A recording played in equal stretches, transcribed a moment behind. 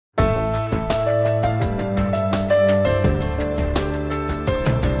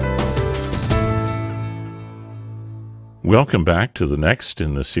Welcome back to the next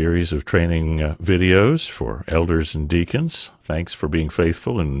in the series of training videos for elders and deacons. Thanks for being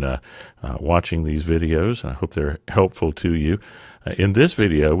faithful and watching these videos. I hope they're helpful to you. In this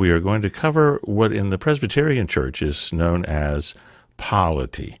video, we are going to cover what in the Presbyterian Church is known as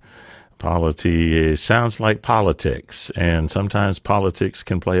polity. Polity sounds like politics, and sometimes politics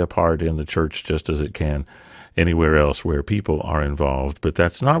can play a part in the church just as it can anywhere else where people are involved, but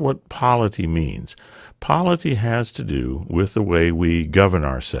that's not what polity means. Polity has to do with the way we govern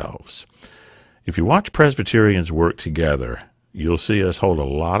ourselves. If you watch Presbyterians work together, you'll see us hold a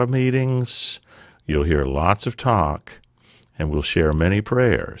lot of meetings, you'll hear lots of talk, and we'll share many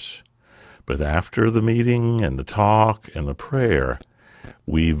prayers. But after the meeting and the talk and the prayer,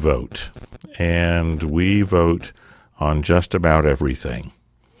 we vote. And we vote on just about everything.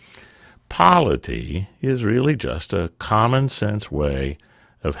 Polity is really just a common sense way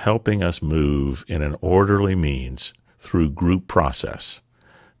of helping us move in an orderly means through group process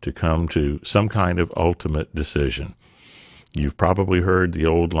to come to some kind of ultimate decision. You've probably heard the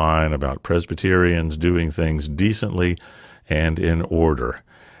old line about Presbyterians doing things decently and in order.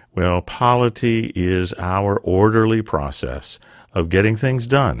 Well, polity is our orderly process of getting things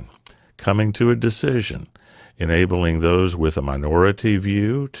done, coming to a decision, enabling those with a minority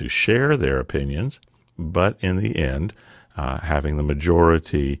view to share their opinions, but in the end, having the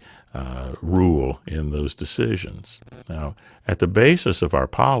majority rule in those decisions. Now, at the basis of our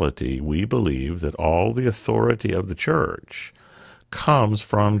polity, we believe that all the authority of the church comes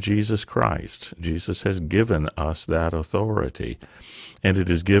from Jesus Christ. Jesus has given us that authority, and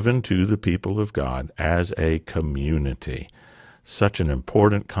it is given to the people of God as a community. Such an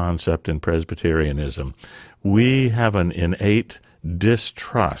important concept in Presbyterianism. We have an innate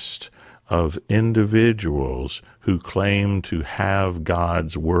distrust of individuals who claim to have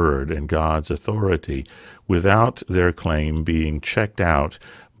God's word and God's authority without their claim being checked out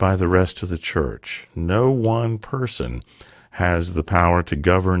by the rest of the church. No one person has the power to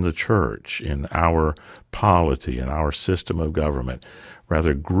govern the church in our polity, in our system of government.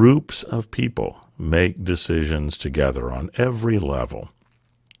 Rather, groups of people make decisions together on every level.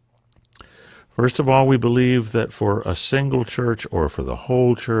 First of all, we believe that for a single church or for the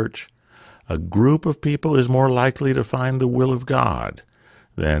whole church, a group of people is more likely to find the will of God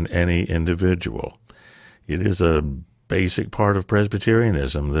than any individual. It is a basic part of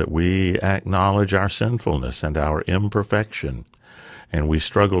Presbyterianism that we acknowledge our sinfulness and our imperfection, and we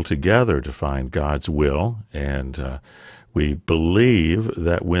struggle together to find God's will, and we believe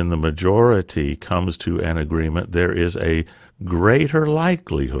that when the majority comes to an agreement, there is a greater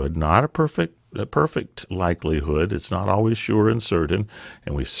likelihood, not a perfect likelihood. It's not always sure and certain,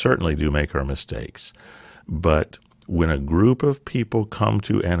 and we certainly do make our mistakes. But when a group of people come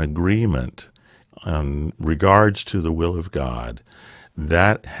to an agreement in regards to the will of God,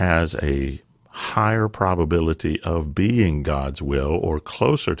 that has a higher probability of being God's will or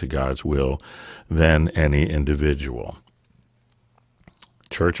closer to God's will than any individual.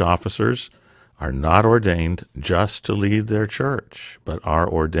 Church officers are not ordained just to lead their church, but are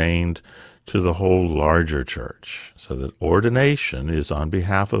ordained to the whole larger church, so that ordination is on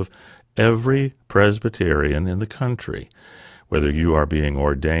behalf of every Presbyterian in the country, whether you are being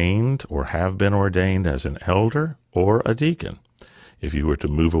ordained or have been ordained as an elder or a deacon. If you were to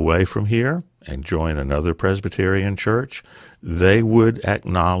move away from here and join another Presbyterian church, they would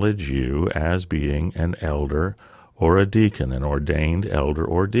acknowledge you as being an elder or a deacon, an ordained elder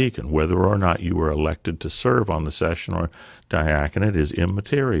or deacon. Whether or not you were elected to serve on the session or diaconate is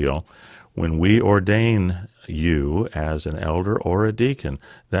immaterial. When we ordain you as an elder or a deacon,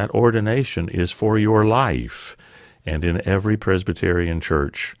 that ordination is for your life and in every Presbyterian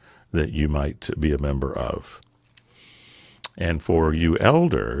church that you might be a member of. And for you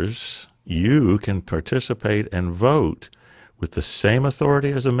elders, you can participate and vote with the same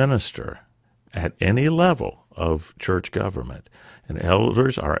authority as a minister at any level of church government. And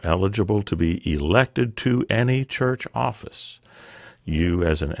elders are eligible to be elected to any church office. You,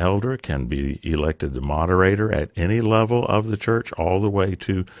 as an elder, can be elected the moderator at any level of the church, all the way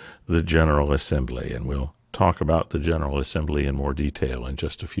to the General Assembly. And we'll talk about the General Assembly in more detail in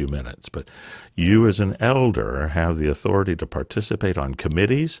just a few minutes. But you, as an elder, have the authority to participate on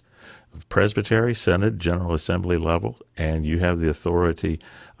committees, presbytery, synod, General Assembly level, and you have the authority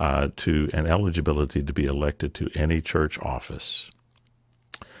and eligibility to be elected to any church office.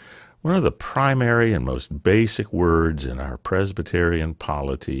 One of the primary and most basic words in our Presbyterian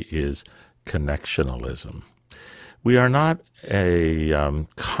polity is connectionalism. We are not a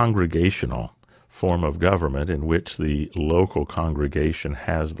congregational form of government in which the local congregation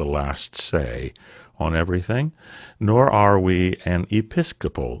has the last say on everything, nor are we an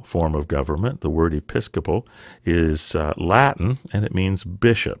episcopal form of government. The word episcopal is Latin, and it means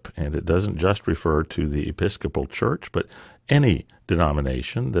bishop, and it doesn't just refer to the Episcopal Church, but any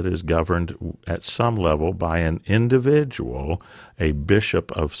denomination that is governed at some level by an individual, a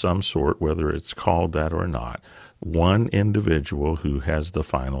bishop of some sort, whether it's called that or not, one individual who has the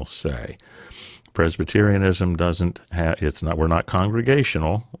final say. Presbyterianism doesn't have, we're not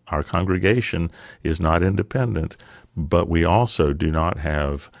congregational. Our congregation is not independent, but we also do not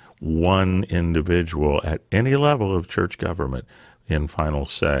have one individual at any level of church government in final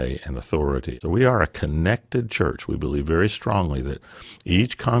say and authority. So we are a connected church. We believe very strongly that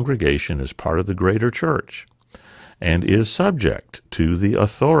each congregation is part of the greater church and is subject to the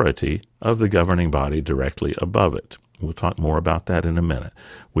authority of the governing body directly above it. We'll talk more about that in a minute.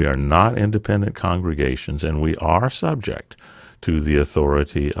 We are not independent congregations, and we are subject to the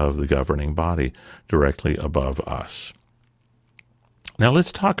authority of the governing body directly above us. Now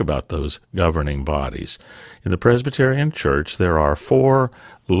let's talk about those governing bodies. In the Presbyterian Church, there are 4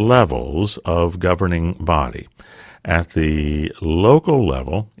 levels of governing body. At the local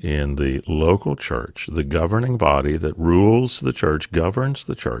level, in the local church, the governing body that rules the church, governs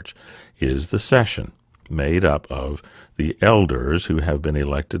the church, is the session, made up of the elders who have been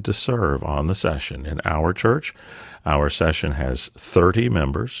elected to serve on the session. In our church, our session has 30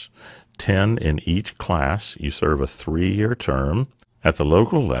 members, 10 in each class. You serve a 3-year term. At the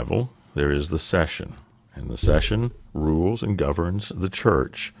local level, there is the session, and the session rules and governs the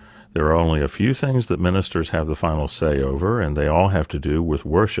church. There are only a few things that ministers have the final say over, and they all have to do with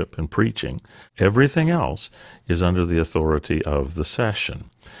worship and preaching. Everything else is under the authority of the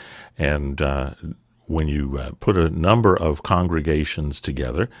session. And when you put a number of congregations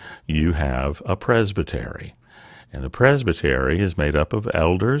together, you have a presbytery. And the presbytery is made up of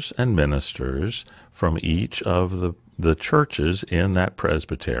elders and ministers from each of the churches in that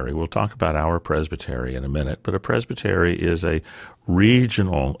presbytery. We'll talk about our presbytery in a minute, but a presbytery is a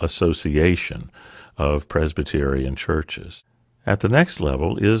regional association of Presbyterian churches. At the next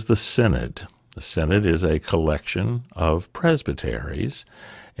level is the synod. The synod is a collection of presbyteries,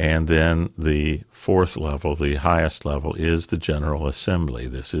 and then the 4th level, the highest level, is the General Assembly.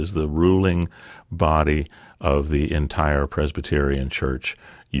 This is the ruling body of the entire Presbyterian Church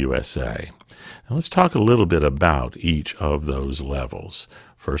USA. Now let's talk a little bit about each of those levels.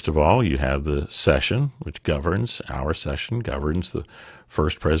 First of all, you have the session, which governs, our session governs the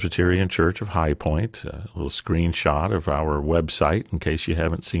First Presbyterian Church of High Point, a little screenshot of our website in case you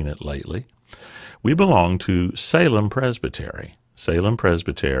haven't seen it lately. We belong to Salem Presbytery. Salem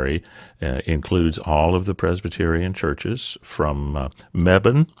Presbytery includes all of the Presbyterian churches from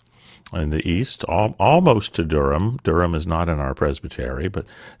Mebane in the east, almost to Durham. Durham is not in our presbytery, but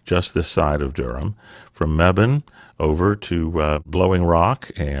just this side of Durham. From Mebane over to Blowing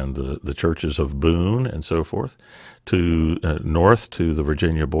Rock and the churches of Boone and so forth, to north to the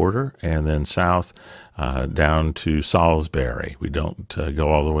Virginia border, and then south down to Salisbury. We don't go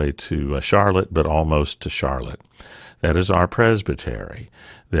all the way to Charlotte, but almost to Charlotte. That is our presbytery.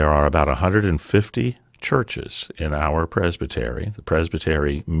 There are about 150 churches in our presbytery. The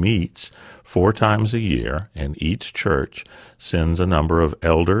presbytery meets 4 times a year, and each church sends a number of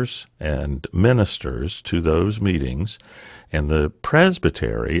elders and ministers to those meetings, and the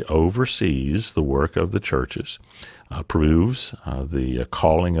presbytery oversees the work of the churches, approves the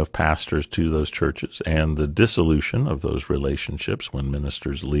calling of pastors to those churches and the dissolution of those relationships when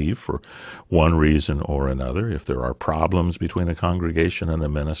ministers leave for one reason or another. If there are problems between a congregation and a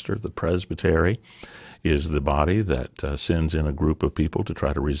minister, the presbytery is the body that sends in a group of people to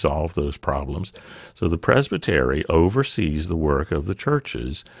try to resolve those problems. So the presbytery oversees the work of the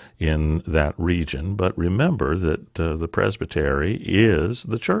churches in that region, but remember that the presbytery is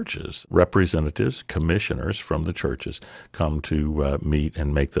the churches. Representatives, commissioners from the churches come to meet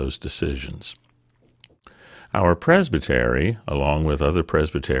and make those decisions. Our presbytery, along with other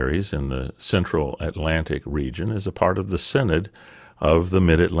presbyteries in the Central Atlantic region, is a part of the Synod of the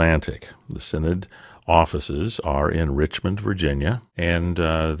Mid-Atlantic. The Synod offices are in Richmond, Virginia, and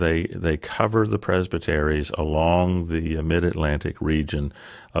they cover the presbyteries along the Mid-Atlantic region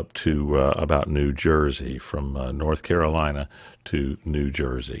up to about New Jersey, from North Carolina to New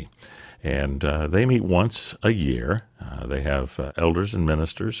Jersey. And they meet once a year. They have elders and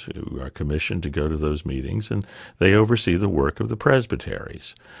ministers who are commissioned to go to those meetings, and they oversee the work of the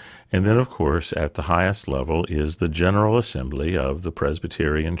presbyteries. And then, of course, at the highest level is the General Assembly of the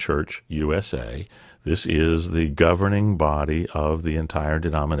Presbyterian Church USA. This is the governing body of the entire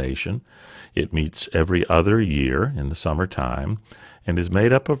denomination. It meets every other year in the summertime, and is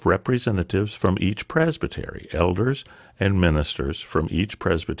made up of representatives from each presbytery. Elders and ministers from each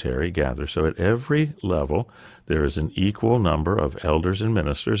presbytery gather. So at every level, there is an equal number of elders and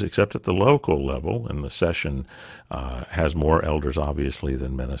ministers, except at the local level, and the session has more elders, obviously,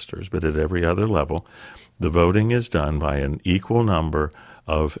 than ministers. But at every other level, the voting is done by an equal number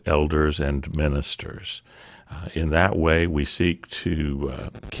of elders and ministers. In that way, we seek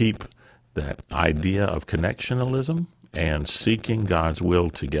to keep that idea of connectionalism and seeking God's will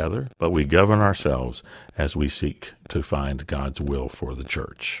together, but we govern ourselves as we seek to find God's will for the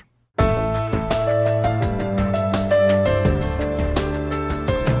church.